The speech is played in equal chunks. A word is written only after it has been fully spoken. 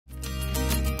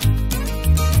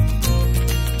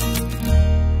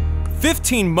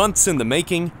15 months in the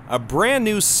making, a brand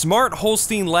new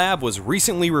SmartHolstein Lab was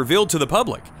recently revealed to the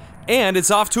public, and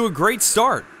it's off to a great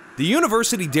start. The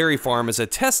University Dairy Farm is a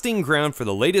testing ground for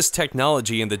the latest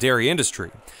technology in the dairy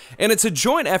industry, and it's a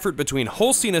joint effort between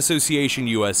Holstein Association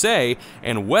USA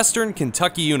and Western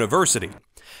Kentucky University.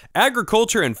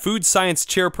 Agriculture and Food Science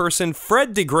Chairperson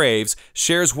Fred DeGraves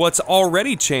shares what's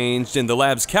already changed in the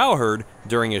lab's cow herd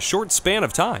during a short span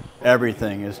of time.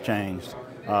 Everything has changed.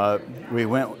 We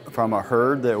went from a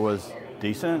herd that was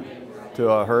decent to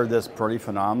a herd that's pretty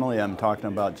phenomenally, I'm talking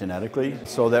about genetically,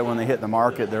 so that when they hit the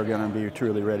market, they're going to be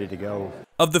truly ready to go.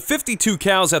 Of the 52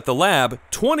 cows at the lab,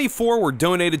 24 were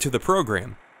donated to the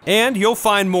program, and you'll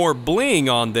find more bling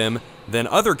on them than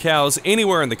other cows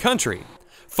anywhere in the country.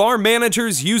 Farm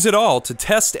managers use it all to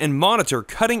test and monitor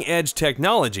cutting-edge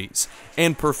technologies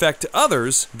and perfect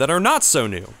others that are not so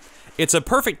new. It's a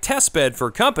perfect test bed for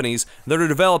companies that are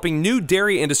developing new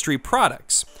dairy industry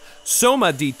products.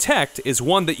 Soma Detect is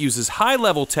one that uses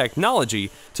high-level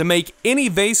technology to make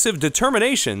invasive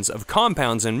determinations of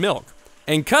compounds in milk.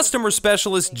 And customer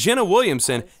specialist Jenna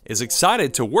Williamson is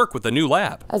excited to work with the new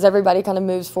lab. As everybody kind of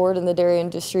moves forward and the dairy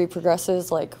industry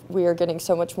progresses, we are getting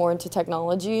so much more into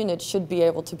technology, and it should be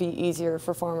able to be easier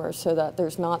for farmers so that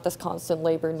there's not this constant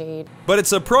labor need. But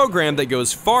it's a program that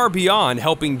goes far beyond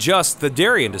helping just the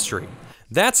dairy industry.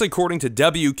 That's according to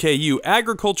WKU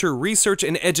Agriculture Research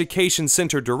and Education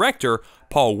Center Director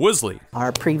Paul Woosley.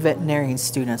 Our pre-veterinarian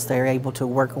students, they're able to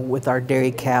work with our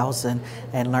dairy cows and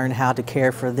learn how to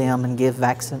care for them and give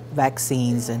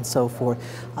vaccines and so forth.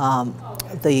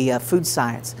 The food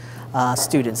science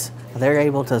students, they're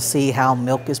able to see how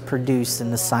milk is produced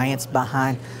and the science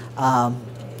behind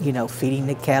feeding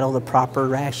the cattle the proper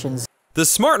rations. The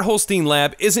SmartHolstein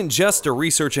Lab isn't just a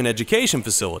research and education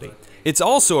facility. It's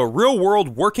also a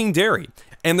real-world working dairy,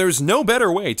 and there's no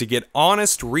better way to get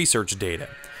honest research data.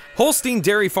 Holstein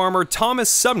dairy farmer Thomas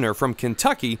Sumner from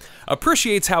Kentucky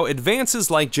appreciates how advances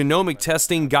like genomic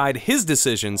testing guide his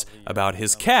decisions about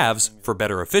his calves for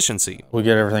better efficiency. We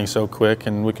get everything so quick,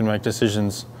 and we can make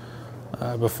decisions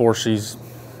before she's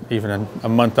even a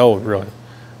month old, really.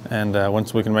 And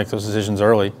once we can make those decisions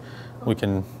early, we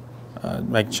can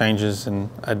make changes and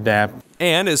adapt.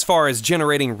 And as far as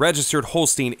generating registered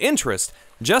Holstein interest,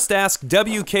 just ask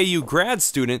WKU grad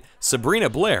student Sabrina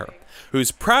Blair,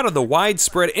 who's proud of the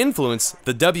widespread influence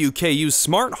the WKU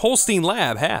SmartHolstein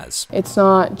Lab has. It's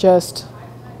not just,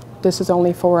 this is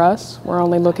only for us, we're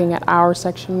only looking at our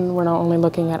section, we're not only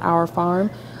looking at our farm.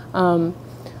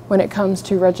 When it comes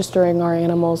to registering our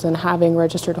animals and having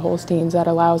registered Holsteins, that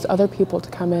allows other people to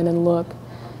come in and look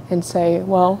and say,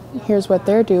 well, here's what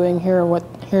they're doing,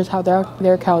 here's how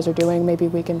their cows are doing, maybe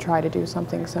we can try to do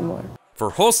something similar. For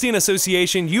Holstein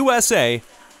Association USA,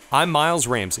 I'm Miles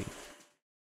Ramsey.